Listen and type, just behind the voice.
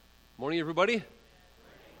Morning, everybody.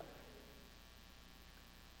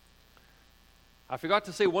 I forgot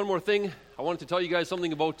to say one more thing. I wanted to tell you guys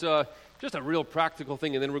something about just a real practical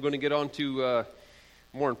thing, and then we're going to get on to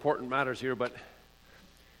more important matters here. But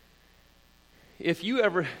if you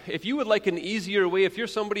would like an easier way, if you're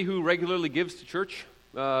somebody who regularly gives to church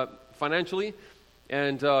financially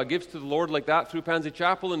and gives to the Lord like that through Pansy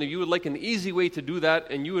Chapel, and if you would like an easy way to do that,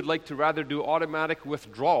 and you would like to rather do automatic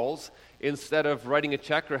withdrawals instead of writing a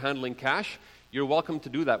check or handling cash, you're welcome to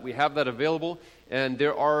do that. We have that available, and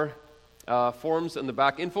there are forms in the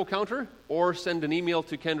back info counter, or send an email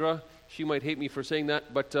to Kendra. She might hate me for saying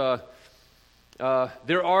that, but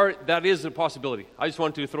that is a possibility. I just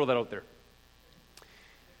wanted to throw that out there.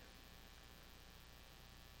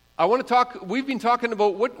 I want to talk, we've been talking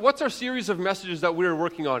about what's our series of messages that we're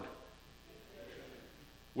working on?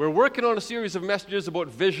 We're working on a series of messages about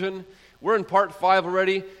vision. We're in part 5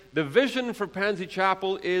 already. The vision for Pansy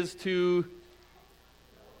Chapel is to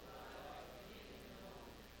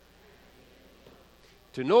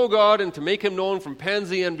know God and to make Him known from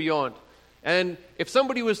Pansy and beyond. And if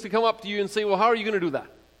somebody was to come up to you and say, well, how are you going to do that?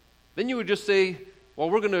 Then you would just say,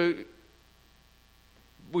 well,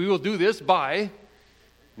 we will do this by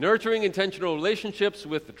nurturing intentional relationships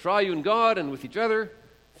with the triune God and with each other,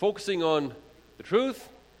 focusing on the truth,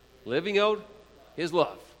 living out His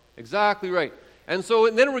love. Exactly right. And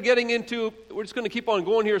then we're just going to keep on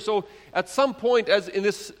going here. So at some point, as in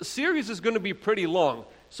this series is going to be pretty long.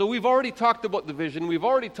 So we've already talked about the vision, we've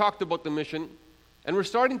already talked about the mission, and we're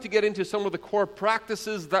starting to get into some of the core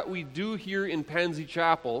practices that we do here in Pansy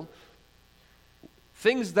Chapel,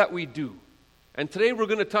 things that we do. And today we're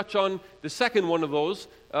going to touch on the second one of those,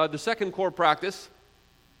 the second core practice.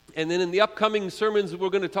 And then in the upcoming sermons, we're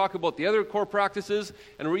going to talk about the other core practices,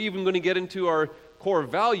 and we're even going to get into our core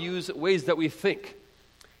values, ways that we think.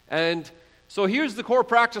 And so here's the core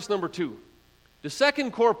practice number 2. The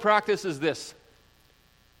second core practice is this.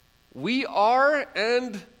 We are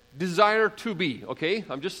and desire to be, okay?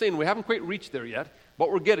 I'm just saying we haven't quite reached there yet,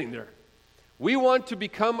 but we're getting there. We want to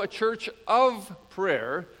become a church of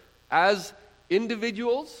prayer as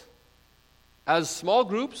individuals, as small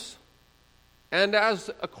groups, and as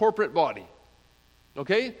a corporate body,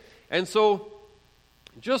 okay? And so,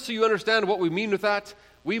 just so you understand what we mean with that,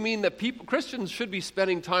 we mean that Christians should be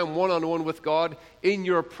spending time one-on-one with God in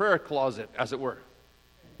your prayer closet, as it were.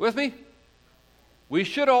 With me? We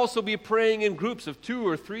should also be praying in groups of 2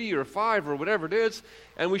 or 3 or 5 or whatever it is,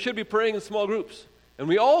 and we should be praying in small groups. And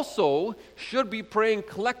we also should be praying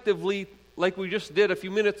collectively, like we just did a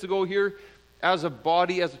few minutes ago here, as a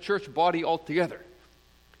body, as a church body altogether.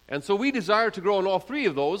 And so we desire to grow in all 3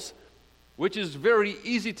 of those, which is very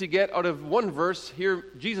easy to get out of one verse. Here,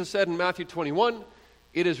 Jesus said in Matthew 21,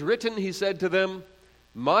 "It is written," He said to them,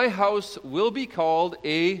 "My house will be called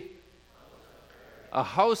a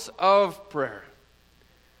house of prayer."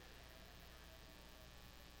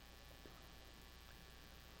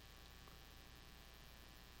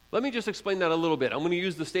 Let me just explain that a little bit. I'm going to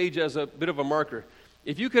use the stage as a bit of a marker.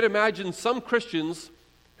 If you could imagine some Christians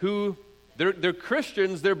who, they're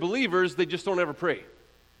Christians, they're believers, they just don't ever pray.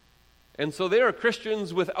 And so they are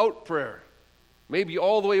Christians without prayer. Maybe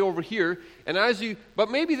all the way over here.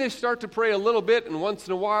 But maybe they start to pray a little bit, and once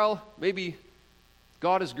in a while, maybe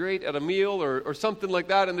God is great at a meal or something like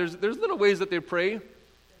that, and there's little ways that they pray.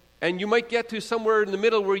 And you might get to somewhere in the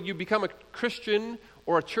middle where you become a Christian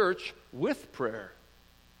or a church with prayer.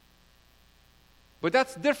 But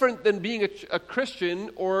that's different than being a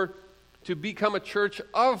Christian or to become a church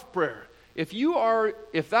of prayer. If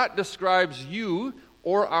that describes you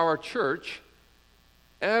or our church,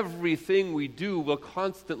 everything we do will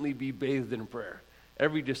constantly be bathed in prayer.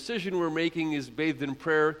 Every decision we're making is bathed in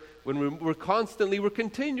prayer. When we're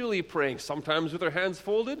continually praying, sometimes with our hands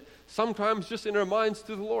folded, sometimes just in our minds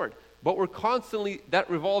to the Lord. But that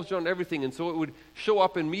revolves around everything, and so it would show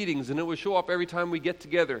up in meetings, and it would show up every time we get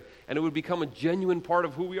together, and it would become a genuine part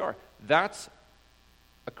of who we are. That's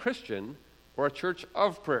a Christian or a church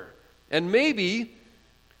of prayer. And maybe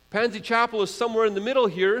Pansy Chapel is somewhere in the middle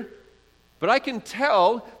here, but I can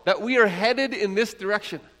tell that we are headed in this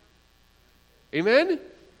direction. Amen?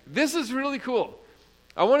 This is really cool.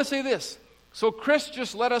 I want to say this. So Chris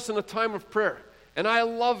just led us in a time of prayer, and I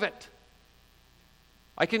love it.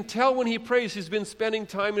 I can tell when he prays he's been spending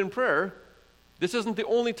time in prayer. This isn't the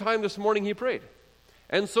only time this morning he prayed.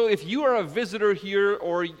 And so if you are a visitor here,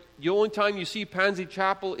 or the only time you see Pansy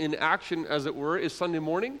Chapel in action, as it were, is Sunday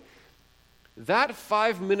morning, that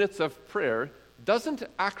 5 minutes of prayer doesn't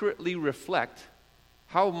accurately reflect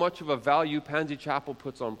how much of a value Pansy Chapel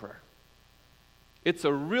puts on prayer. It's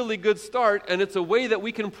a really good start, and it's a way that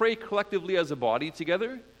we can pray collectively as a body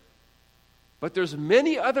together, But there's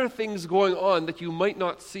many other things going on that you might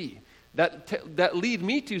not see that lead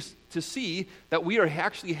me to see that we are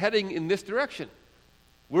actually heading in this direction.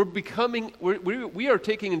 We are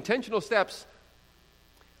taking intentional steps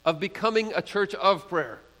of becoming a church of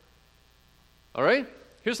prayer. All right?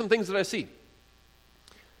 Here's some things that I see.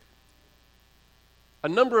 A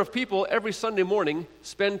number of people every Sunday morning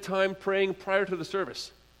spend time praying prior to the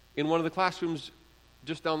service in one of the classrooms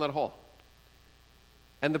just down that hall.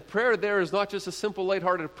 And the prayer there is not just a simple,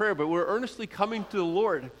 lighthearted prayer, but we're earnestly coming to the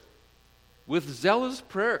Lord with zealous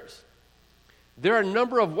prayers. There are a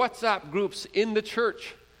number of WhatsApp groups in the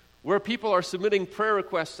church where people are submitting prayer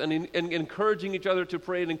requests and encouraging each other to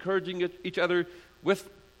pray and encouraging each other with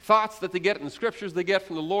thoughts that they get and scriptures they get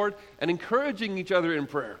from the Lord and encouraging each other in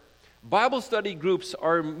prayer. Bible study groups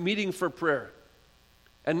are meeting for prayer.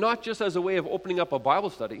 And not just as a way of opening up a Bible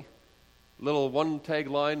study, little one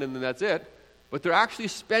tagline and then that's it, but they're actually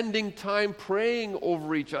spending time praying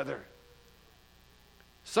over each other.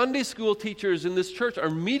 Sunday school teachers in this church are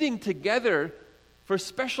meeting together for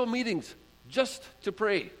special meetings just to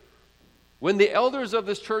pray. When the elders of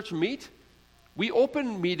this church meet, we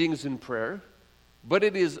open meetings in prayer, but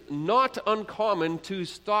it is not uncommon to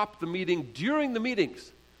stop the meeting during the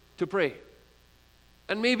meetings to pray.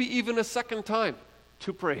 And maybe even a second time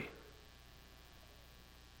to pray.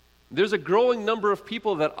 There's a growing number of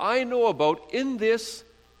people that I know about in this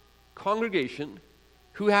congregation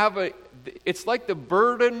who have it's like the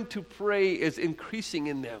burden to pray is increasing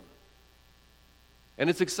in them. And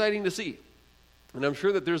it's exciting to see. And I'm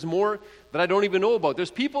sure that there's more that I don't even know about.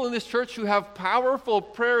 There's people in this church who have powerful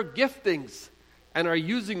prayer giftings and are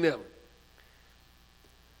using them.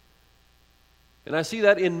 And I see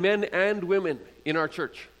that in men and women in our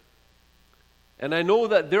church. And I know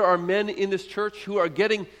that there are men in this church who are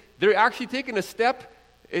they're actually taking a step.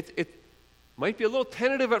 It might be a little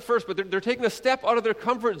tentative at first, but they're taking a step out of their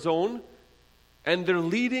comfort zone, and they're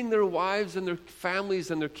leading their wives and their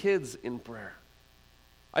families and their kids in prayer.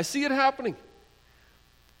 I see it happening.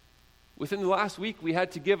 Within the last week, we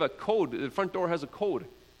had to give a code. The front door has a code.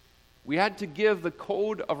 We had to give the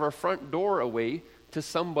code of our front door away to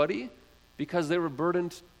somebody because they were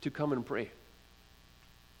burdened to come and pray.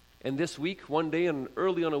 And this week, one day, and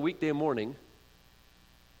early on a weekday morning,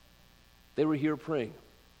 they were here praying.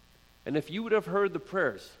 And if you would have heard the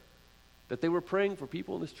prayers that they were praying for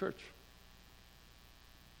people in this church,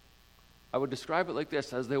 I would describe it like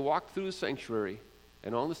this. As they walked through the sanctuary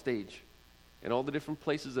and on the stage and all the different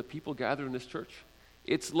places that people gather in this church,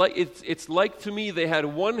 it's like to me they had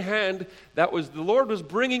one hand that was, the Lord was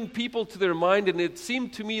bringing people to their mind, and it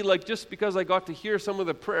seemed to me like, just because I got to hear some of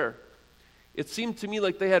the prayer, it seemed to me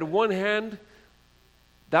like they had one hand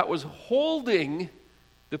that was holding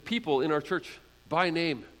the people in our church by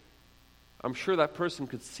name. I'm sure that person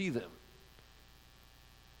could see them.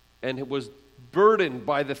 And it was burdened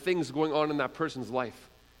by the things going on in that person's life.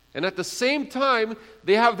 And at the same time,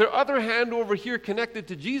 they have their other hand over here connected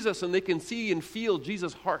to Jesus, and they can see and feel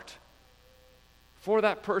Jesus' heart for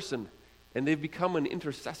that person. And they've become an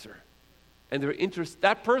intercessor. And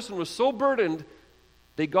that person was so burdened,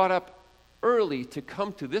 they got up early to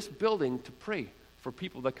come to this building to pray for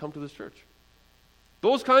people that come to this church.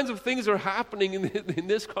 Those kinds of things are happening in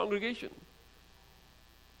this congregation.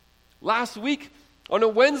 Last week, on a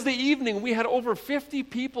Wednesday evening, we had over 50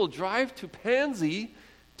 people drive to Pansy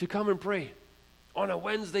to come and pray on a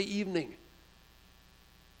Wednesday evening.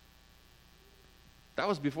 That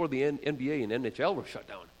was before the NBA and NHL were shut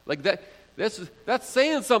down. Like that's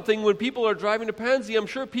saying something when people are driving to Pansy. I'm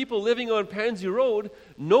sure people living on Pansy Road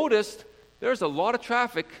noticed there's a lot of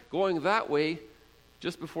traffic going that way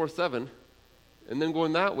just before 7, and then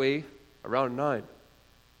going that way around 9.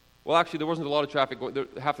 Well, actually, there wasn't a lot of traffic.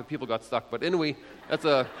 Half the people got stuck. But anyway, that's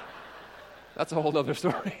a whole other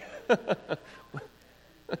story.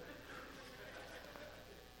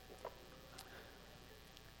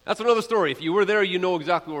 That's another story. If you were there, you know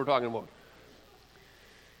exactly what we're talking about.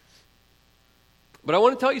 But I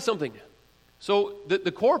want to tell you something. So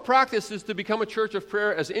the core practice is to become a church of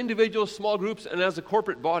prayer as individuals, small groups, and as a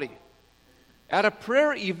corporate body. At a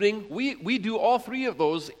prayer evening, we do all three of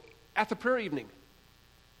those at the prayer evening.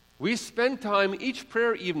 We spend time each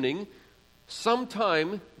prayer evening, some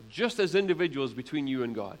time just as individuals between you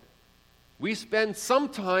and God. We spend some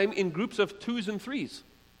time in groups of 2s and 3s,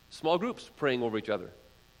 small groups, praying over each other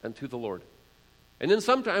and to the Lord. And then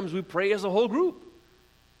sometimes we pray as a whole group.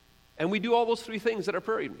 And we do all those three things at our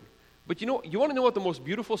prayer evening. But you want to know what the most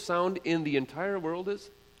beautiful sound in the entire world is?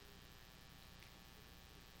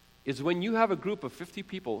 Is when you have a group of 50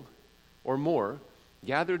 people or more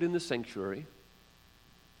gathered in the sanctuary,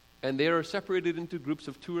 and they are separated into groups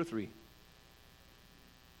of 2 or 3.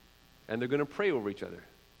 and they're going to pray over each other.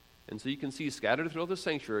 And so you can see scattered throughout the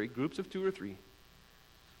sanctuary, groups of 2 or 3.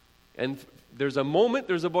 And there's a moment,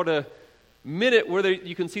 there's about a minute where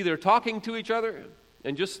you can see they're talking to each other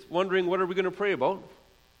and just wondering, what are we going to pray about?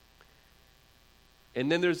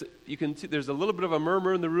 And then you can see there's a little bit of a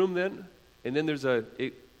murmur in the room then, and then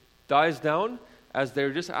it dies down as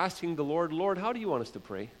they're just asking the Lord, Lord, how do you want us to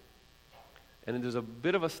pray? And then there's a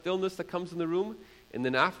bit of a stillness that comes in the room, and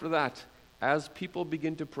then after that, as people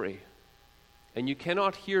begin to pray, and you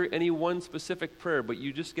cannot hear any one specific prayer, but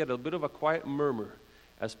you just get a bit of a quiet murmur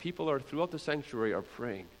as people are throughout the sanctuary are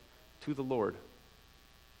praying to the Lord,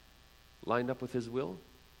 lined up with His will.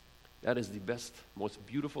 That is the best, most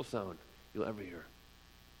beautiful sound you'll ever hear.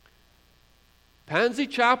 Pansy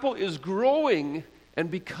Chapel is growing and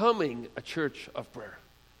becoming a church of prayer.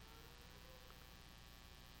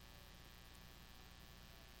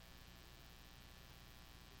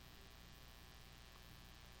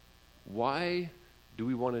 Why do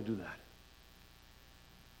we want to do that?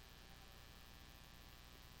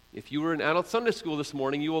 If you were in adult Sunday school this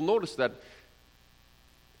morning, you will notice that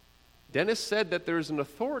Dennis said that there's an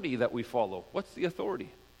authority that we follow. What's the authority?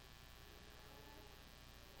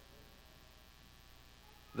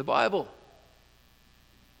 The Bible.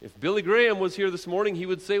 If Billy Graham was here this morning, he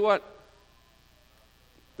would say what?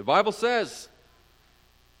 The Bible says.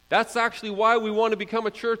 That's actually why we want to become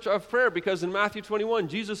a church of prayer, because in Matthew 21,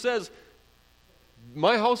 Jesus says,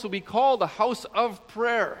 my house will be called a house of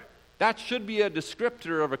prayer. That should be a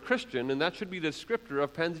descriptor of a Christian, and that should be the descriptor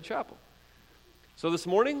of Pansy Chapel. So this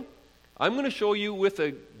morning, I'm going to show you with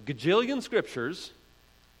a gajillion scriptures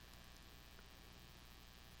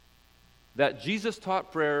that Jesus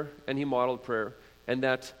taught prayer and He modeled prayer, and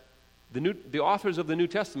that the authors of the New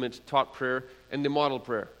Testament taught prayer and they modeled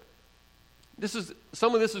prayer.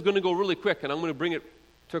 Some of this is going to go really quick, and I'm going to bring it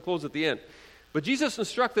to a close at the end. But Jesus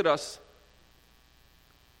instructed us.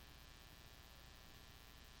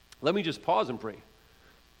 Let me just pause and pray.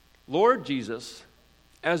 Lord Jesus,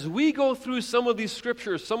 as we go through some of these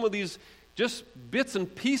scriptures, some of these just bits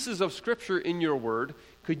and pieces of scripture in your word,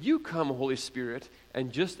 could you come, Holy Spirit,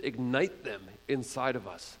 and just ignite them inside of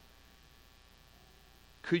us?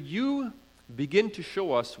 Could you begin to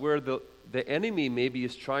show us where the enemy maybe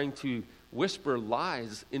is trying to whisper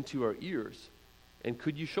lies into our ears? And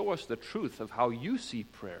could you show us the truth of how you see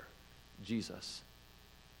prayer, Jesus,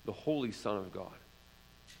 the Holy Son of God?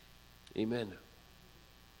 Amen.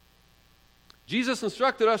 Jesus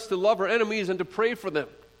instructed us to love our enemies and to pray for them.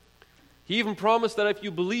 He even promised that if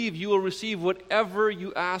you believe, you will receive whatever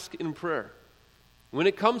you ask in prayer. When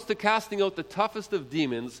it comes to casting out the toughest of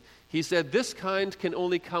demons, He said this kind can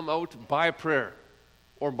only come out by prayer,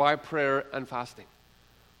 or by prayer and fasting.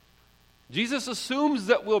 Jesus assumes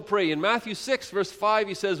that we'll pray. In Matthew 6, verse 5,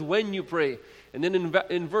 He says, when you pray. And then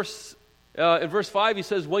in verse 5, He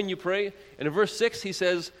says, when you pray. And in verse 6, He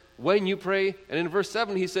says, when you pray. And in verse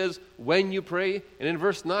 7, He says, when you pray. And in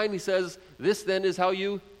verse 9, He says, this then is how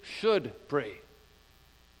you should pray.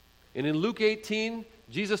 And in Luke 18,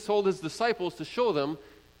 Jesus told His disciples to show them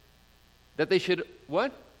that they should,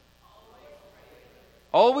 what?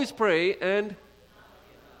 Always pray and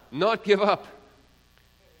not give up.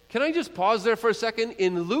 Can I just pause there for a second?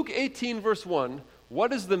 In Luke 18, verse 1,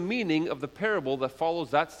 what is the meaning of the parable that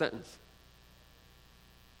follows that sentence?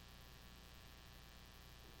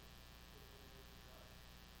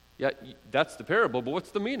 Yeah, that's the parable, but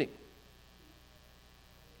what's the meaning?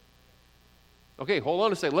 Okay, hold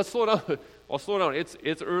on a second. Let's slow down. I'll slow down.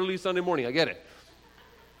 It's early Sunday morning. I get it.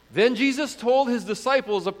 Then Jesus told His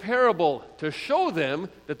disciples a parable to show them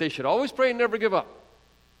that they should always pray and never give up.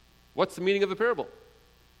 What's the meaning of the parable?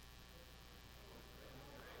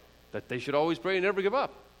 That they should always pray and never give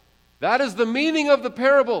up. That is the meaning of the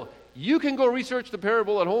parable. You can go research the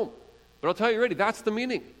parable at home. But I'll tell you already, that's the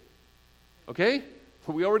meaning. Okay?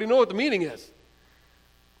 We already know what the meaning is.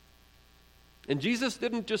 And Jesus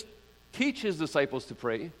didn't just teach His disciples to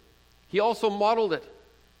pray. He also modeled it.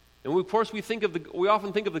 And of course, we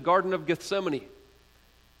often think of the Garden of Gethsemane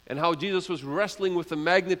and how Jesus was wrestling with the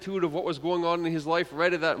magnitude of what was going on in His life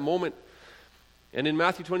right at that moment. And in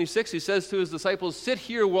Matthew 26, He says to His disciples, sit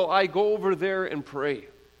here while I go over there and pray.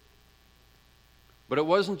 But it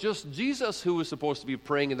wasn't just Jesus who was supposed to be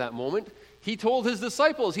praying in that moment. He told His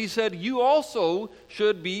disciples, He said, you also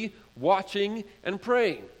should be watching and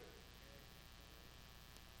praying.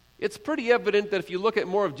 It's pretty evident that if you look at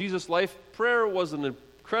more of Jesus' life, prayer was an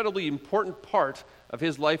incredibly important part of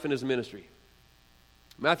His life and His ministry.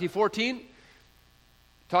 Matthew 14,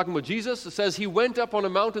 talking about Jesus, it says He went up on a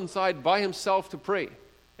mountainside by Himself to pray.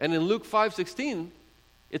 And in Luke 5:16,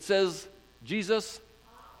 it says Jesus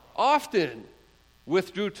often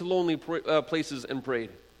withdrew to lonely places and prayed.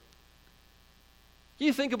 Can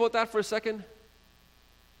you think about that for a second?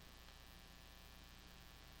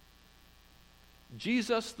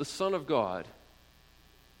 Jesus, the Son of God,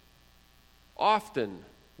 often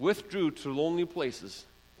withdrew to lonely places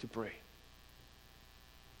to pray.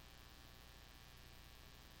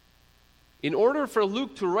 In order for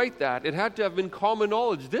Luke to write that, it had to have been common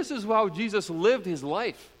knowledge. This is how Jesus lived his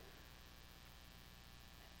life.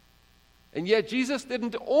 And yet Jesus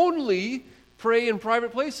didn't only pray in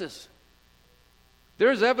private places.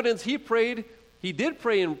 There's evidence he did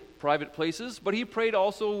pray in private places, but he prayed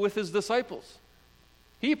also with his disciples.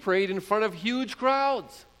 He prayed in front of huge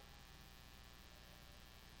crowds.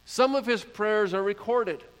 Some of his prayers are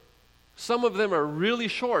recorded. Some of them are really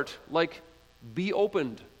short, like, "Be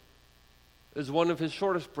opened" is one of his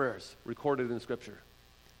shortest prayers recorded in Scripture.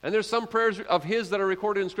 And there's some prayers of his that are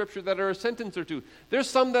recorded in Scripture that are a sentence or two. There's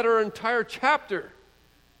some that are an entire chapter.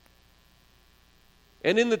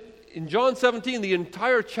 And in John 17, the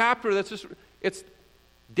entire chapter, it's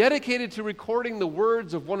dedicated to recording the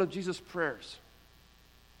words of one of Jesus' prayers.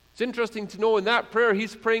 It's interesting to know in that prayer,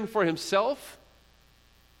 he's praying for himself.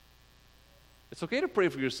 It's okay to pray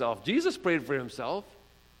for yourself. Jesus prayed for himself.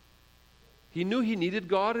 He knew he needed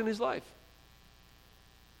God in his life.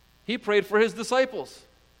 He prayed for his disciples.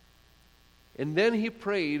 And then he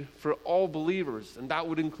prayed for all believers, and that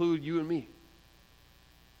would include you and me.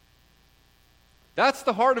 That's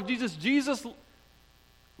the heart of Jesus. Jesus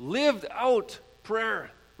lived out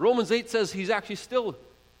prayer. Romans 8 says he's actually still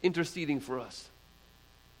interceding for us.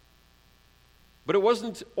 But it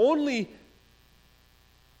wasn't only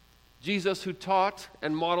Jesus who taught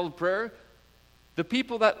and modeled prayer. The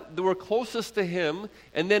people that were closest to him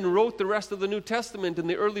and then wrote the rest of the New Testament in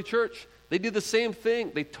the early church, they did the same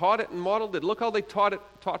thing. They taught it and modeled it. Look how they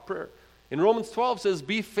taught prayer. In Romans 12 it says,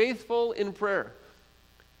 "Be faithful in prayer."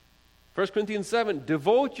 1 Corinthians 7,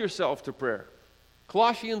 "Devote yourself to prayer."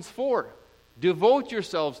 Colossians 4, "Devote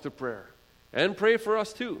yourselves to prayer." And pray for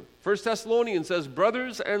us too. 1 Thessalonians says,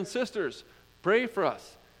 "Brothers and sisters, pray for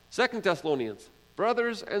us." 2 Thessalonians,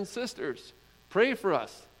 "Brothers and sisters, pray for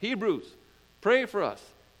us." Hebrews, "Pray for us."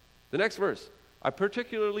 The next verse, "I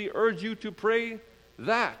particularly urge you to pray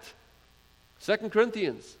that." 2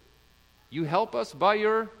 Corinthians, "You help us by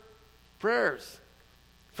your prayers."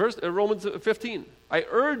 Romans 15, "I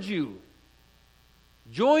urge you,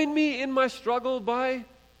 join me in my struggle by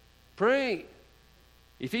praying."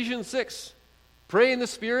 Ephesians 6, "Pray in the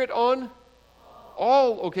Spirit on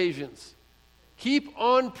all occasions." Keep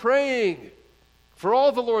on praying for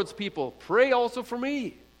all the Lord's people. Pray also for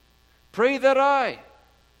me. Pray that I.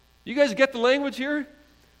 You guys get the language here?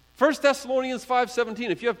 1 Thessalonians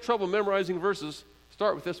 5:17. If you have trouble memorizing verses,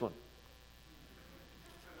 start with this one.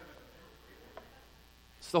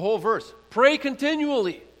 It's the whole verse. Pray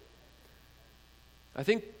continually. I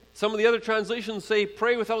think some of the other translations say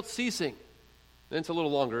pray without ceasing. And it's a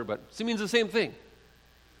little longer, but it means the same thing.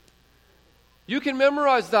 You can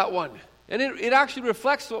memorize that one. And it actually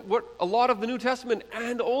reflects what a lot of the New Testament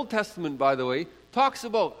and Old Testament, by the way, talks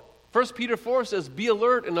about. 1 Peter 4 says, "Be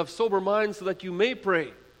alert and of sober mind so that you may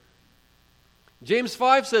pray." James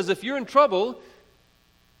 5 says, if you're in trouble,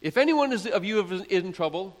 if anyone of you is in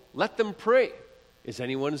trouble, let them pray. Is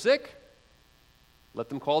anyone sick? Let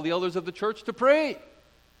them call the elders of the church to pray.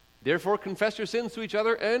 Therefore confess your sins to each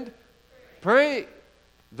other and pray.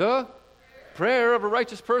 The prayer of a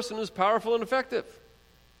righteous person is powerful and effective.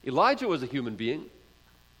 Elijah was a human being,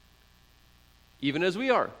 even as we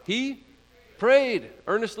are. He prayed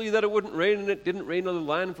earnestly that it wouldn't rain, and it didn't rain on the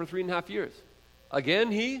land for 3.5 years.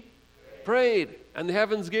 Again, he prayed, and the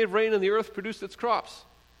heavens gave rain, and the earth produced its crops.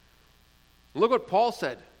 And look what Paul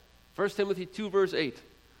said, 1 Timothy 2, verse 8.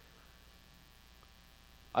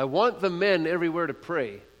 "I want the men everywhere to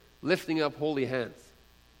pray, lifting up holy hands."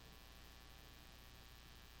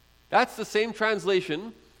 That's the same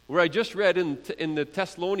translation where I just read in the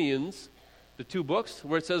Thessalonians, the 2 books,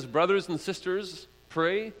 where it says, "Brothers and sisters,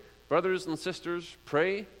 pray." Brothers and sisters,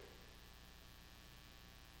 pray.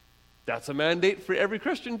 That's a mandate for every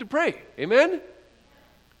Christian to pray. Amen?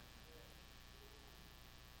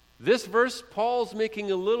 This verse, Paul's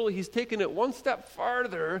he's taking it one step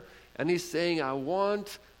farther, and he's saying, I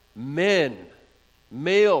want men,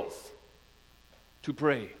 males, to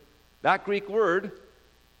pray. That Greek word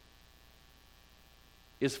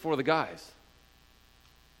is for the guys.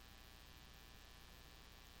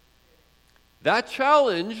 That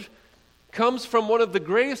challenge comes from one of the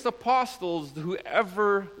greatest apostles who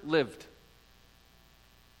ever lived.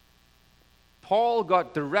 Paul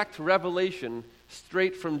got direct revelation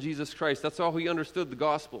straight from Jesus Christ. That's how he understood the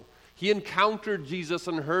gospel. He encountered Jesus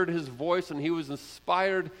and heard his voice, and he was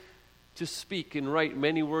inspired to speak and write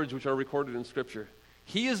many words which are recorded in Scripture.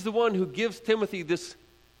 He is the one who gives Timothy this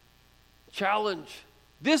challenge.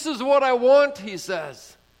 This is what I want, he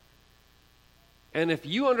says. And if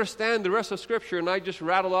you understand the rest of Scripture, and I just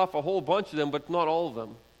rattle off a whole bunch of them, but not all of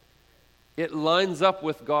them, it lines up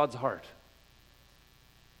with God's heart.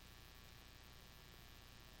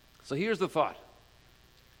 So here's the thought.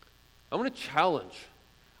 I'm going to challenge.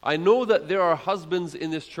 I know that there are husbands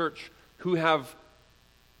in this church who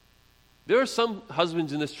there are some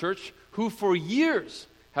husbands in this church who for years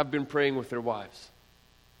have been praying with their wives.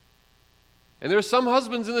 And there are some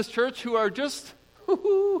husbands in this church who are just,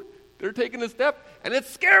 they're taking a step, and it's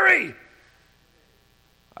scary.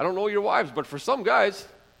 I don't know your wives, but for some guys,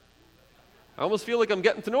 I almost feel like I'm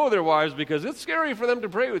getting to know their wives because it's scary for them to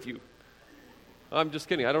pray with you. I'm just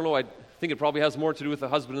kidding. I don't know. I think it probably has more to do with the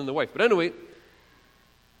husband and the wife. But anyway,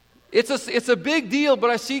 it's a big deal, but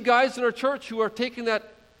I see guys in our church who are taking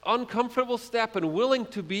that uncomfortable step and willing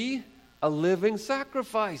to be a living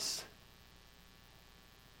sacrifice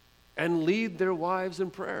and lead their wives in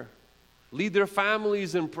prayer, lead their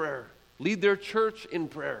families in prayer, lead their church in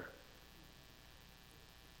prayer.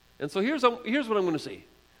 And so here's what I'm going to say.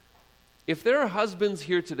 If there are husbands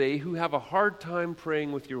here today who have a hard time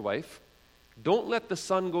praying with your wife, don't let the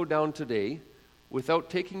sun go down today without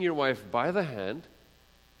taking your wife by the hand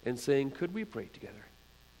and saying, could we pray together?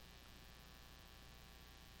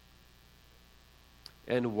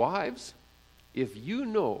 And wives, if you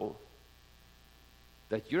know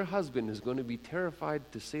that your husband is going to be terrified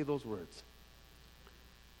to say those words,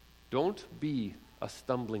 don't be a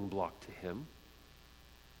stumbling block to him.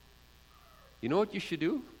 You know what you should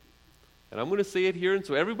do? And I'm going to say it here, and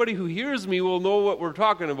so everybody who hears me will know what we're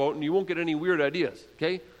talking about, and you won't get any weird ideas,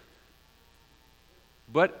 okay?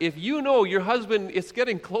 But if you know your husband is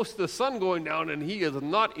getting close to the sun going down and he has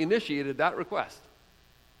not initiated that request,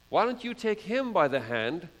 why don't you take him by the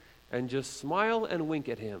hand and just smile and wink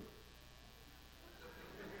at him?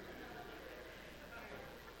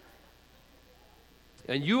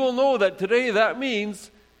 And you will know that today that means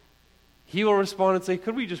he will respond and say,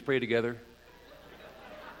 could we just pray together?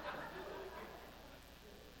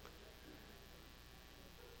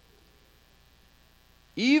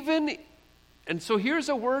 And so here's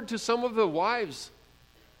a word to some of the wives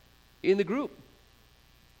in the group.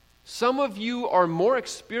 Some of you are more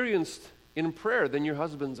experienced in prayer than your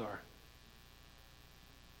husbands are.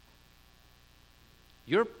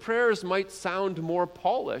 Your prayers might sound more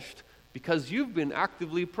polished because you've been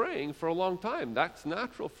actively praying for a long time. That's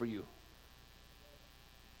natural for you.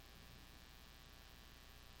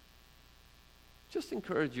 Just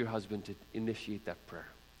encourage your husband to initiate that prayer.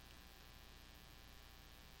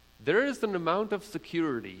 There is an amount of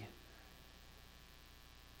security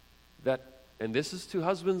that, and this is to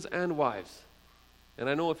husbands and wives, and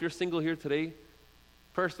I know if you're single here today,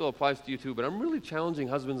 prayer still applies to you too, but I'm really challenging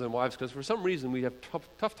husbands and wives because for some reason we have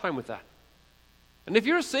tough time with that. And if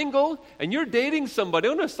you're single and you're dating somebody,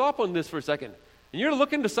 I'm going to stop on this for a second, and you're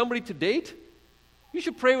looking to somebody to date, you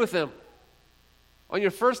should pray with them on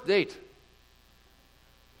your first date.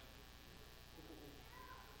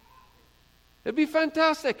 It'd be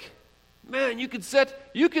fantastic. Man, you can set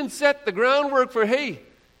the groundwork for, hey,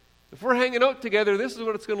 if we're hanging out together, this is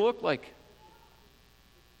what it's going to look like.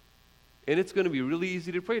 And it's going to be really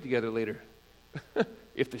easy to pray together later,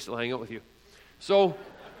 if they're still hanging out with you. So,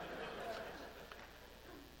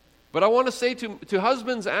 but I want to say to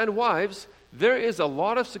husbands and wives, there is a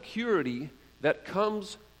lot of security that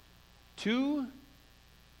comes to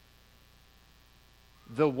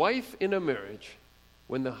the wife in a marriage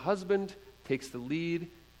when the husband takes the lead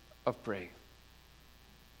of praying.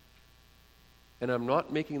 And I'm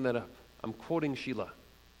not making that up. I'm quoting Sheila.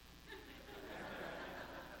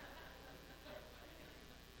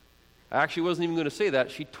 I actually wasn't even going to say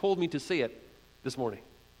that. She told me to say it this morning.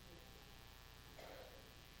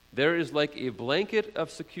 There is like a blanket of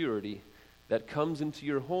security that comes into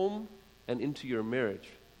your home and into your marriage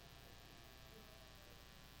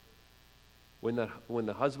when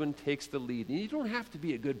the husband takes the lead. And you don't have to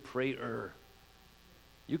be a good prayer.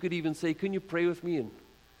 You could even say, can you pray with me? And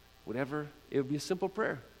whatever. It would be a simple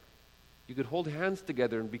prayer. You could hold hands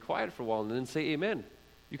together and be quiet for a while and then say amen.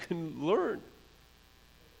 You can learn.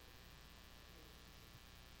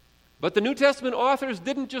 But the New Testament authors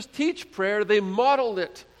didn't just teach prayer, they modeled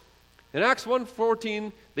it. In Acts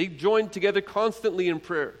 1:14, they joined together constantly in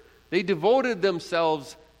prayer. They devoted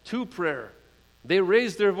themselves to prayer. They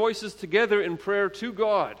raised their voices together in prayer to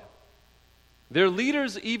God. Their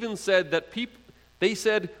leaders even said that They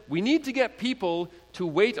said, we need to get people to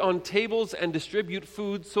wait on tables and distribute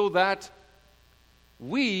food so that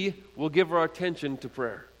we will give our attention to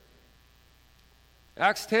prayer.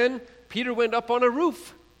 Acts 10, Peter went up on a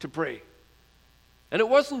roof to pray. And it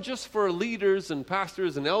wasn't just for leaders and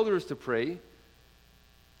pastors and elders to pray.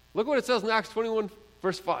 Look what it says in Acts 21,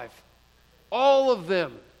 verse 5. All of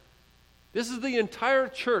them, this is the entire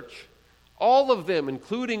church, all of them,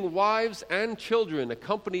 including wives and children,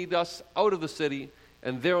 accompanied us out of the city,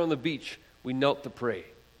 and there on the beach, we knelt to pray.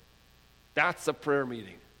 That's a prayer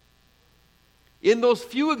meeting. In those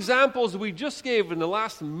few examples we just gave in the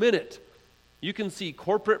last minute, you can see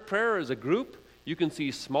corporate prayer as a group, you can see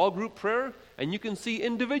small group prayer, and you can see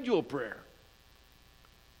individual prayer.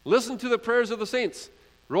 Listen to the prayers of the saints.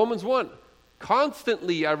 Romans 1,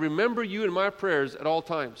 constantly I remember you in my prayers at all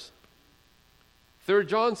times. 3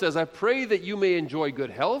 John says, I pray that you may enjoy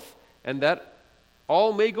good health and that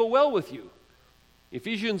all may go well with you.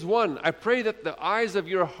 Ephesians 1, I pray that the eyes of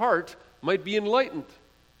your heart might be enlightened.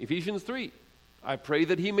 Ephesians 3, I pray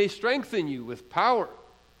that he may strengthen you with power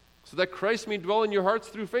so that Christ may dwell in your hearts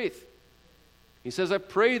through faith. He says, I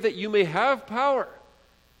pray that you may have power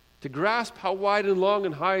to grasp how wide and long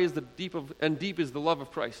and high is the deep is the love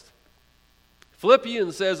of Christ.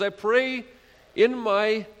 Philippians says, I pray in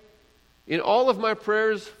all of my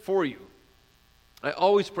prayers for you. I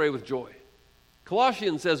always pray with joy.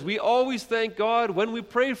 Colossians says, we always thank God when we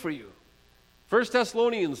pray for you. 1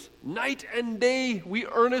 Thessalonians, night and day we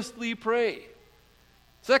earnestly pray.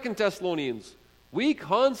 2 Thessalonians, we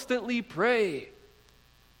constantly pray.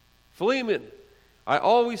 Philemon, I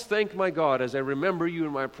always thank my God as I remember you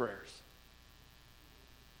in my prayers.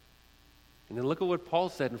 And then look at what Paul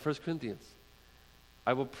said in 1 Corinthians.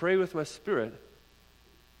 I will pray with my spirit,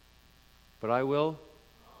 but I will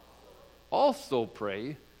also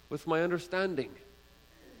pray with my understanding.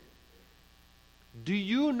 Do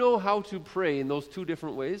you know how to pray in those two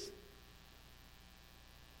different ways?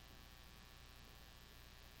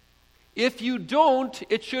 If you don't,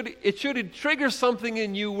 it should trigger something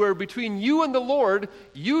in you where between you and the Lord,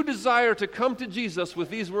 you desire to come to Jesus with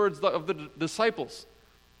these words of the disciples.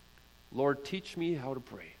 Lord, teach me how to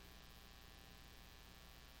pray.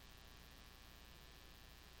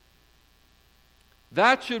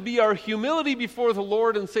 That should be our humility before the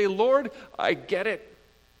Lord and say, Lord, I get it.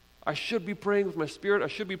 I should be praying with my spirit. I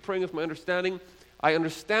should be praying with my understanding. I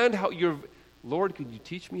understand how Lord, could you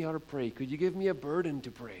teach me how to pray? Could you give me a burden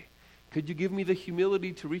to pray? Could you give me the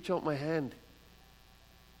humility to reach out my hand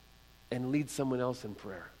and lead someone else in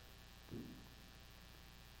prayer?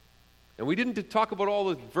 And we didn't talk about all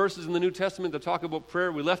the verses in the New Testament that talk about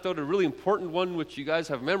prayer. We left out a really important one, which you guys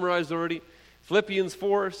have memorized already. Philippians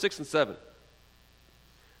 4, 6, and 7.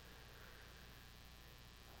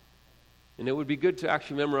 And it would be good to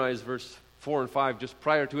actually memorize verse 4 and 5 just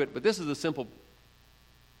prior to it, but this is the simple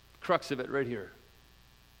crux of it right here.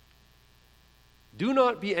 Do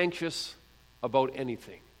not be anxious about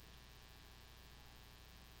anything.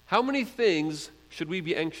 How many things should we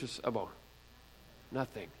be anxious about?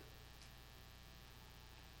 Nothing.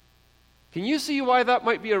 Can you see why that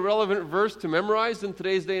might be a relevant verse to memorize in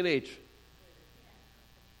today's day and age?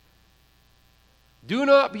 Do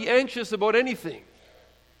not be anxious about anything.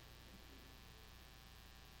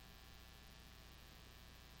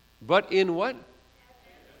 But in what?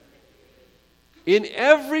 In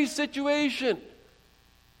every situation.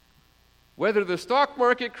 Whether the stock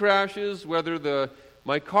market crashes, whether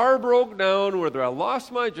my car broke down, whether I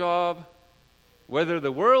lost my job, whether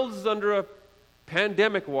the world is under a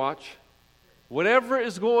pandemic watch, whatever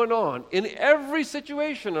is going on, in every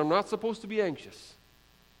situation, I'm not supposed to be anxious.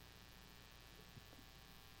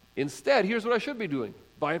 Instead, here's what I should be doing.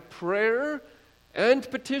 By prayer and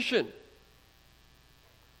petition,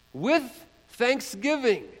 with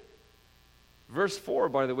thanksgiving. Verse 4,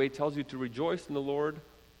 by the way, tells you to rejoice in the Lord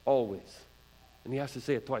always. And he has to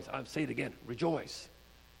say it twice. I'll say it again. Rejoice.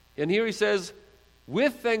 And here he says,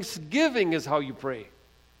 with thanksgiving is how you pray.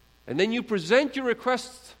 And then you present your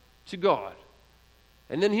requests to God.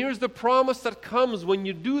 And then here's the promise that comes when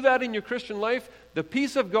you do that in your Christian life. The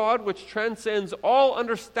peace of God, which transcends all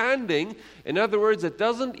understanding. In other words, it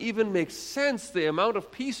doesn't even make sense the amount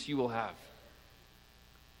of peace you will have.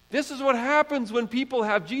 This is what happens when people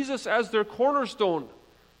have Jesus as their cornerstone.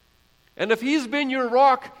 And if he's been your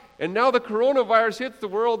rock, and now the coronavirus hits the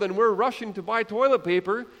world and we're rushing to buy toilet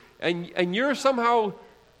paper, and you're somehow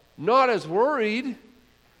not as worried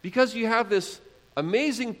because you have this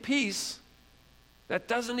amazing peace that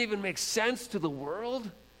doesn't even make sense to the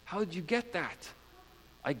world, how did you get that?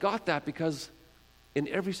 I got that because in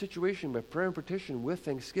every situation, by prayer and petition, with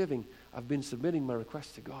thanksgiving, I've been submitting my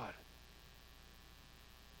requests to God.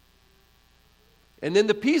 And then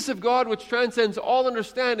the peace of God, which transcends all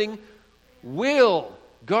understanding, will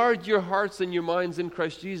guard your hearts and your minds in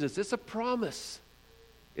Christ Jesus. It's a promise.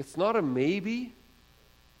 It's not a maybe.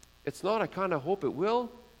 It's not a kind of hope it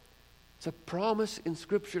will. It's a promise in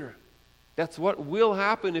Scripture. That's what will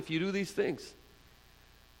happen if you do these things.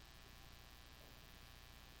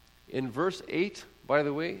 In verse 8, by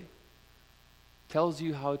the way, tells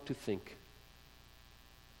you how to think.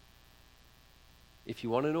 If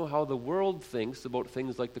you want to know how the world thinks about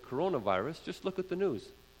things like the coronavirus, just look at the news.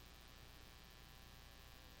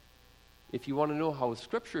 If you want to know how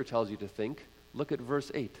Scripture tells you to think, look at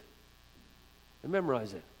verse 8 and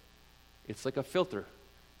memorize it. It's like a filter,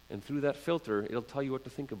 and through that filter, it'll tell you what to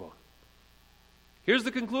think about. Here's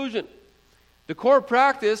the conclusion. The core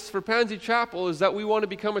practice for Pansy Chapel is that we want to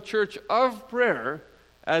become a church of prayer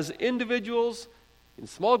as individuals, in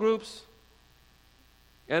small groups,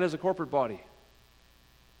 and as a corporate body.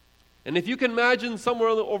 And if you can imagine somewhere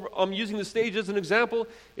over, I'm using the stage as an example,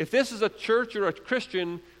 if this is a church or a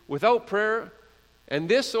Christian without prayer, and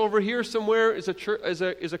this over here somewhere is a church,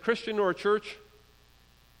 is a Christian or a church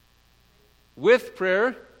with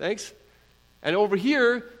prayer, thanks, and over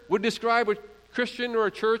here would describe a Christian or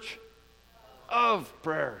a church of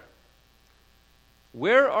prayer.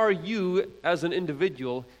 Where are you as an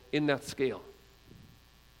individual in that scale?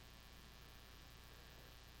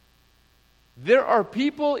 There are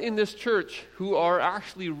people in this church who are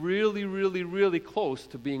actually really, really, really close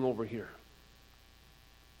to being over here.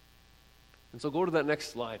 And so go to that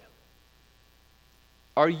next slide.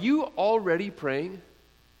 Are you already praying?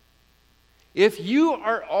 If you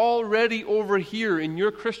are already over here in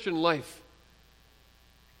your Christian life,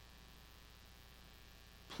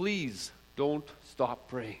 please don't stop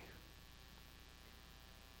praying.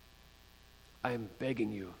 I am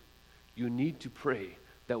begging you, you need to pray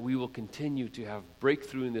that we will continue to have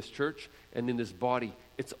breakthrough in this church and in this body.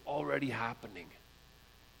 It's already happening.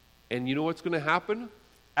 And you know what's going to happen?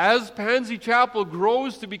 As Pansy Chapel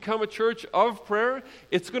grows to become a church of prayer,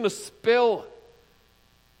 it's going to spill.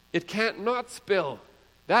 It can't not spill.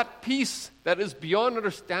 That peace that is beyond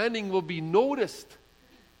understanding will be noticed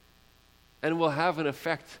and will have an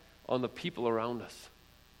effect on the people around us,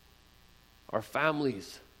 our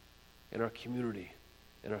families, and our community,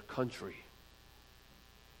 and our country.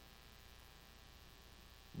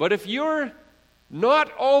 But if you're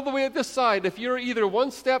not all the way at this side, if you're either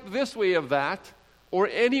one step this way of that or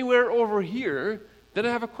anywhere over here, then I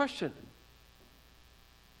have a question.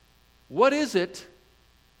 What is it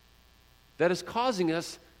that is causing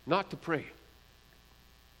us not to pray?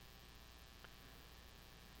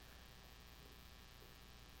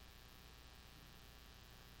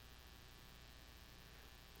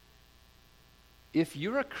 If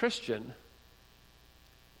you're a Christian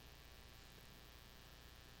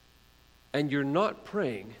and you're not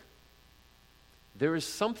praying, there is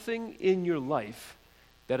something in your life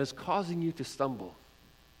that is causing you to stumble.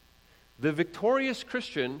 The victorious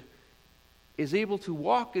Christian is able to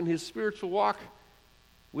walk in his spiritual walk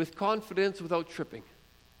with confidence without tripping.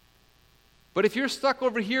 But if you're stuck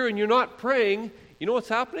over here and you're not praying, you know what's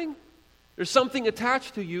happening? There's something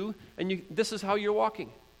attached to you, and this is how you're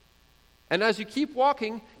walking. And as you keep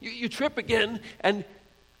walking, you trip again, and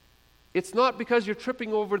it's not because you're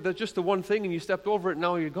tripping over just the one thing and you stepped over it and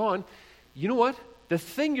now you're gone. You know what? The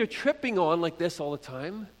thing you're tripping on like this all the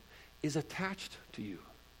time is attached to you.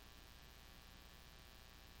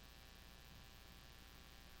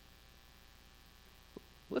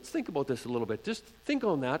 Let's think about this a little bit. Just think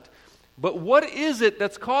on that. But what is it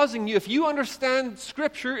that's causing you? If you understand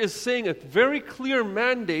Scripture is saying a very clear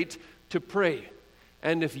mandate to pray.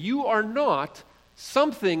 And if you are not,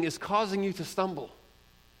 something is causing you to stumble.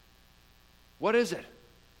 What is it?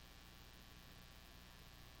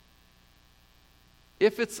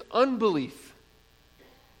 If it's unbelief,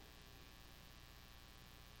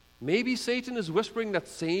 maybe Satan is whispering that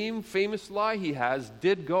same famous lie he has.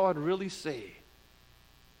 Did God really say?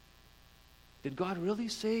 Did God really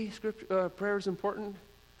say prayer is important?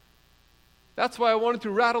 That's why I wanted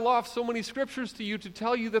to rattle off so many scriptures to you to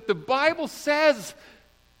tell you that the Bible says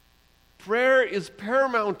prayer is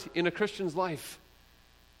paramount in a Christian's life.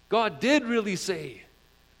 God did really say.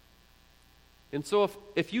 And so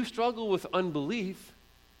if you struggle with unbelief,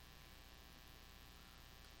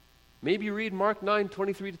 maybe read Mark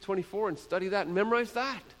 9:23-24 and study that and memorize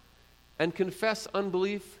that and confess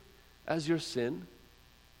unbelief as your sin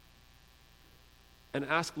and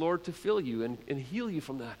ask Lord to fill you and heal you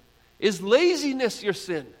from that. Is laziness your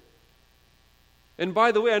sin? And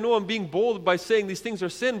by the way, I know I'm being bold by saying these things are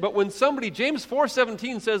sin, but when James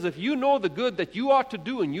 4:17 says, if you know the good that you ought to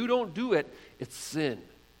do and you don't do it, it's sin.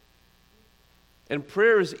 and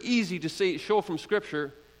prayer is easy to show from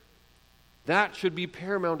Scripture, that should be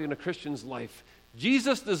paramount in a Christian's life.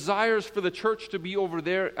 Jesus desires for the church to be over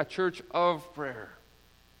there a church of prayer.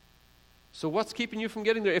 So what's keeping you from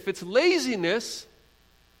getting there? If it's laziness,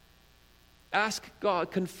 ask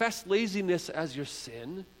God, confess laziness as your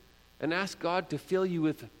sin, and ask God to fill you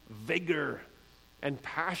with vigor and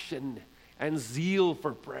passion and zeal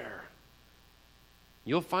for prayer.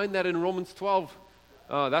 You'll find that in Romans 12.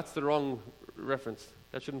 That's the wrong reference.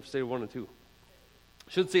 That shouldn't say 1 and 2.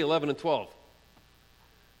 It should say 11 and 12.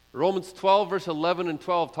 Romans 12, verse 11 and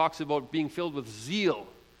 12 talks about being filled with zeal,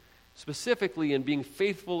 specifically in being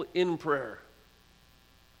faithful in prayer.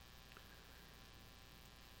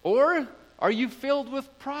 Or are you filled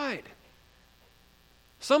with pride?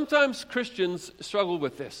 Sometimes Christians struggle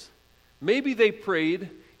with this. Maybe they prayed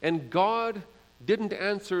and God didn't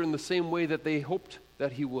answer in the same way that they hoped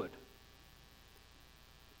that He would.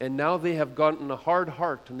 And now they have gotten a hard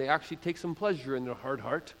heart, and they actually take some pleasure in their hard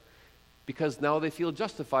heart because now they feel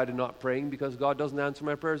justified in not praying because God doesn't answer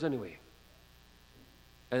my prayers anyway.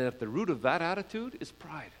 And at the root of that attitude is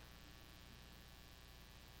pride.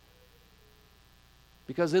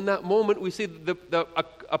 Because in that moment we see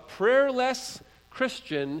a prayerless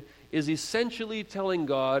Christian is essentially telling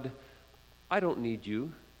God, I don't need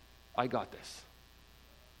you, I got this.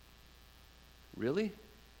 Really?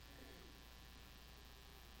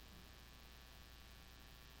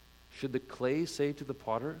 Should the clay say to the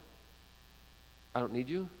potter, I don't need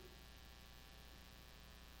you?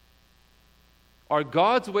 Are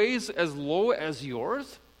God's ways as low as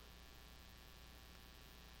yours?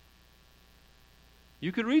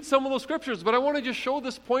 You could read some of those scriptures, but I want to just show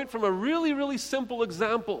this point from a really, really simple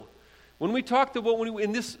example.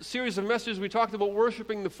 In this series of messages, we talked about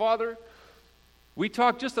worshiping the Father. We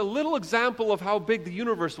talked just a little example of how big the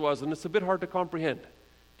universe was, and it's a bit hard to comprehend.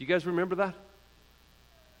 Do you guys remember that?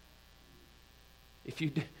 If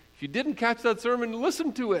you didn't catch that sermon,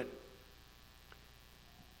 listen to it.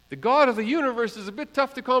 The God of the universe is a bit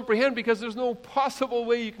tough to comprehend because there's no possible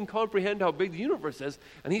way you can comprehend how big the universe is,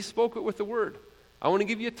 and He spoke it with the Word. I want to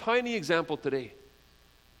give you a tiny example today.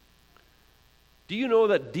 Do you know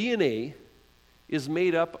that DNA is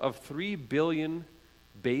made up of 3 billion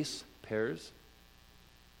base pairs?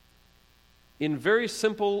 In very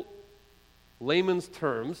simple layman's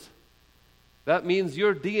terms, that means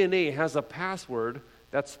your DNA has a password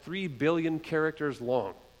that's 3 billion characters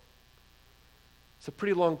long. It's a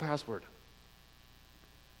pretty long password.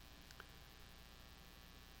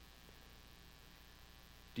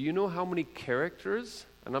 Do you know how many characters,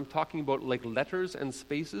 and I'm talking about like letters and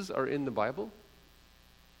spaces, are in the Bible?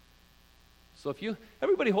 So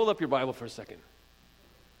everybody hold up your Bible for a second.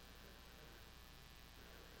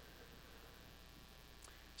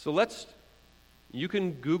 So you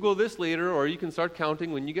can Google this later, or you can start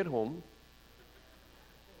counting when you get home.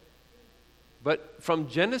 But from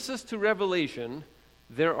Genesis to Revelation,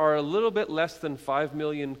 there are a little bit less than 5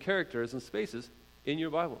 million characters and spaces in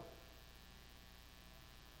your Bible.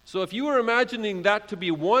 So if you were imagining that to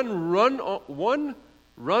be one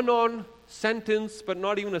run-on sentence, but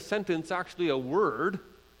not even a sentence, actually a word,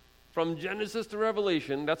 from Genesis to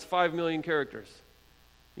Revelation, that's 5 million characters.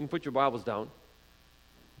 You can put your Bibles down.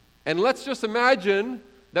 And let's just imagine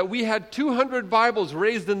that we had 200 Bibles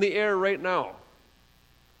raised in the air right now.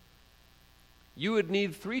 You would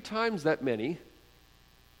need 3 times that many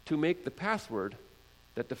to make the password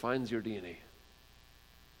that defines your DNA.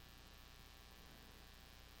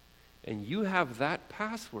 And you have that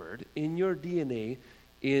password in your DNA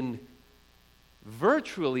in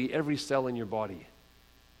virtually every cell in your body.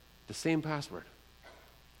 The same password.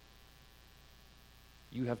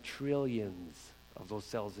 You have trillions of those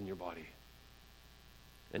cells in your body.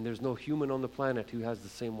 And there's no human on the planet who has the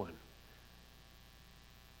same one.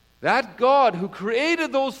 That God who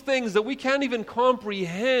created those things that we can't even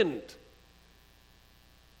comprehend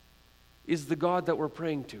is the God that we're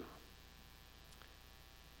praying to.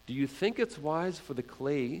 Do you think it's wise for the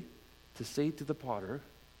clay to say to the potter,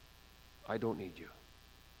 I don't need you?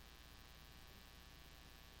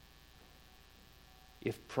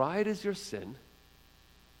 If pride is your sin,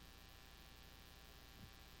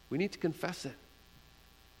 we need to confess it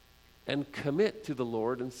and commit to the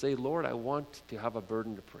Lord and say, Lord, I want to have a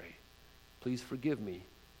burden to pray. Please forgive me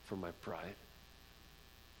for my pride.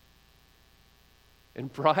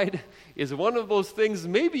 And pride is one of those things,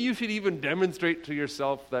 maybe you should even demonstrate to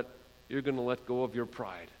yourself that you're going to let go of your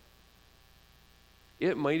pride.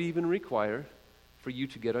 It might even require for you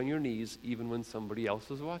to get on your knees even when somebody else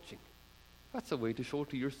is watching. That's a way to show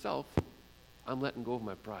to yourself, I'm letting go of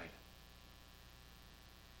my pride.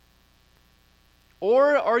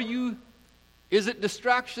 Or are you Is it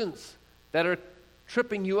distractions that are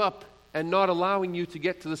tripping you up and not allowing you to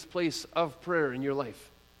get to this place of prayer in your life?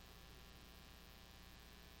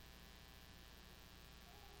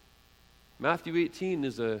 Matthew 18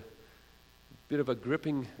 is a bit of a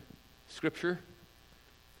gripping scripture,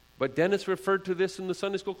 but Dennis referred to this in the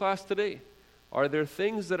Sunday school class today. Are there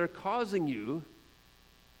things that are causing you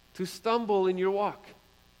to stumble in your walk?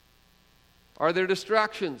 Are there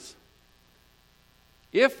distractions?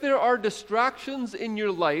 If there are distractions in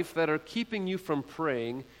your life that are keeping you from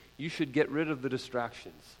praying, you should get rid of the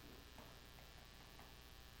distractions.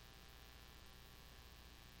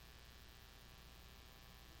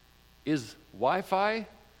 Is Wi-Fi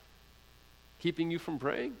keeping you from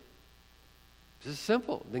praying? This is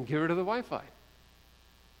simple. Then get rid of the Wi-Fi.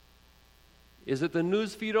 Is it the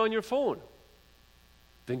news feed on your phone?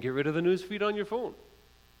 Then get rid of the news feed on your phone.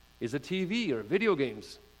 Is it TV or video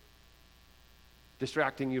games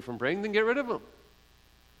distracting you from praying? Then get rid of them.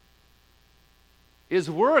 Is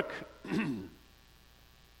work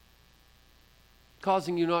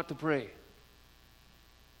causing you not to pray?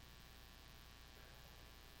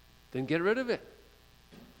 Then get rid of it.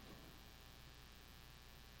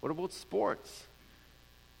 What about sports?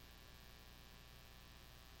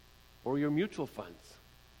 Or your mutual funds?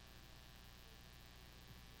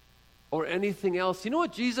 Or anything else? You know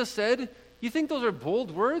what Jesus said? You think those are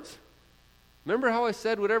bold words? Remember how I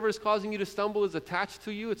said whatever is causing you to stumble is attached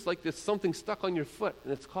to you? It's like there's something stuck on your foot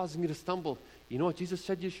and it's causing you to stumble. You know what Jesus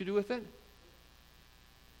said you should do with it?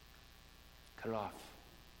 Cut it off.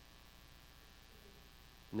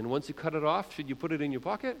 And then once you cut it off, should you put it in your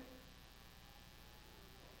pocket?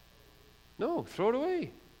 No, throw it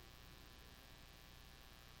away.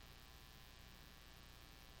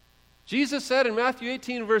 Jesus said in Matthew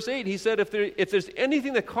 18, verse 8, he said, if there's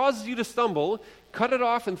anything that causes you to stumble, cut it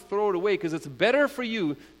off and throw it away, because it's better for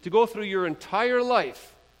you to go through your entire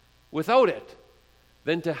life without it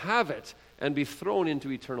than to have it and be thrown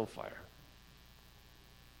into eternal fire.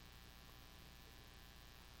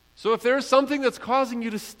 So if there's something that's causing you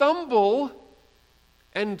to stumble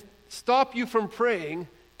and stop you from praying,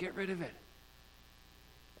 get rid of it.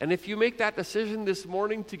 And if you make that decision this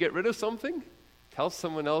morning to get rid of something, tell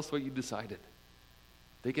someone else what you decided.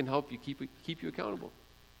 They can help you keep you accountable.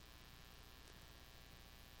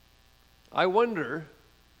 I wonder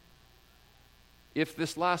if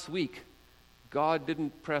this last week God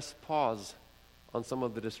didn't press pause on some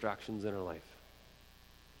of the distractions in our life.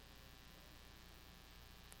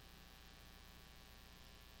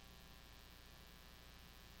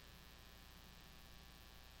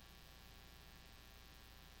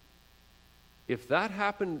 If that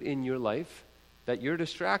happened in your life, that your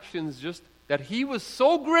distractions that He was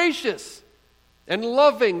so gracious and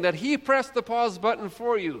loving that He pressed the pause button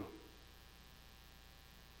for you.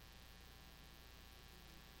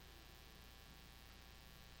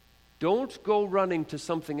 Don't go running to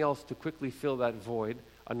something else to quickly fill that void,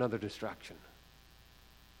 another distraction.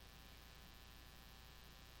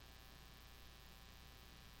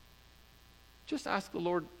 Just ask the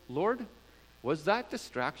Lord, Lord, was that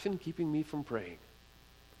distraction keeping me from praying?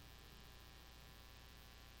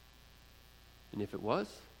 And if it was,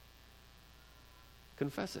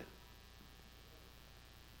 confess it.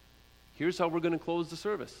 Here's how we're going to close the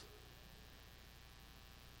service.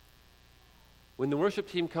 When the worship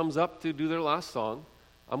team comes up to do their last song,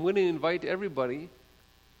 I'm going to invite everybody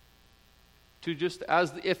to just,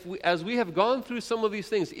 as we have gone through some of these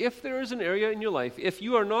things, if there is an area in your life, if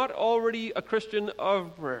you are not already a Christian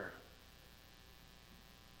of prayer,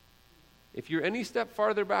 if you're any step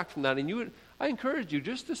farther back from that, I encourage you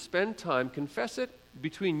just to spend time, confess it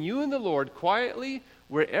between you and the Lord quietly,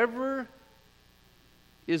 wherever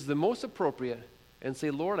is the most appropriate, and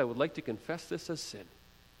say, Lord, I would like to confess this as sin.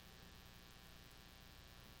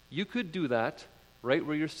 You could do that right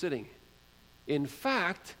where you're sitting. In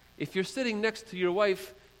fact, if you're sitting next to your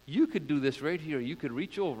wife, you could do this right here. You could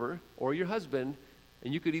reach over, or your husband,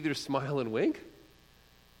 and you could either smile and wink,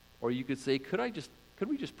 or you could say, could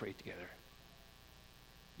we just pray together?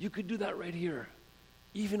 You could do that right here,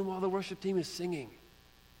 even while the worship team is singing.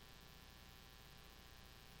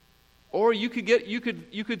 Or you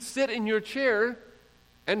could sit in your chair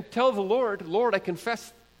and tell the Lord, Lord, I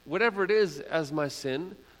confess whatever it is as my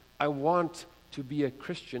sin. I want to be a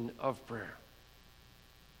Christian of prayer.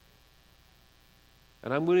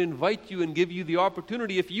 And I'm going to invite you and give you the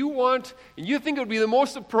opportunity, if you want, and you think it would be the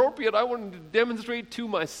most appropriate, I want to demonstrate to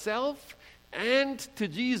myself and to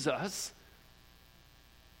Jesus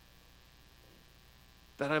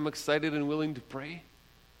that I'm excited and willing to pray.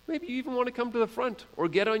 Maybe you even want to come to the front or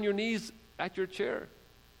get on your knees at your chair.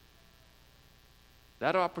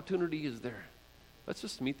 That opportunity is there. let's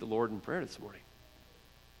just meet the Lord in prayer this morning.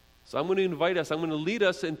 So I'm going to invite us, I'm going to lead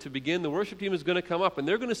us and to begin. The worship team is going to come up and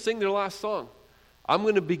they're going to sing their last song. I'm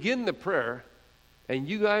going to begin the prayer and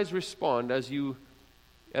you guys respond as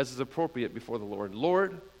is appropriate before the Lord.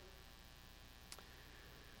 Lord,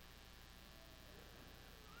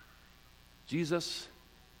 Jesus,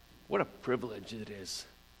 what a privilege it is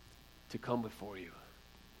to come before you.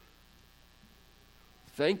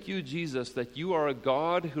 Thank you, Jesus, that you are a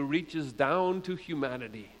God who reaches down to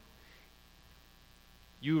humanity.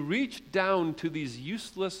 You reach down to these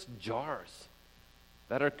useless jars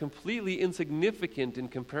that are completely insignificant in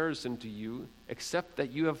comparison to you, except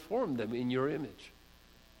that you have formed them in your image.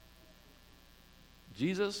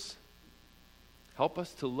 Jesus, help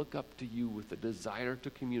us to look up to you with a desire to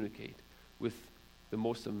communicate with the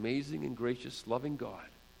most amazing and gracious, loving God,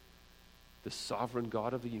 the sovereign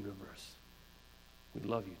God of the universe. We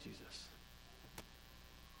love you, Jesus.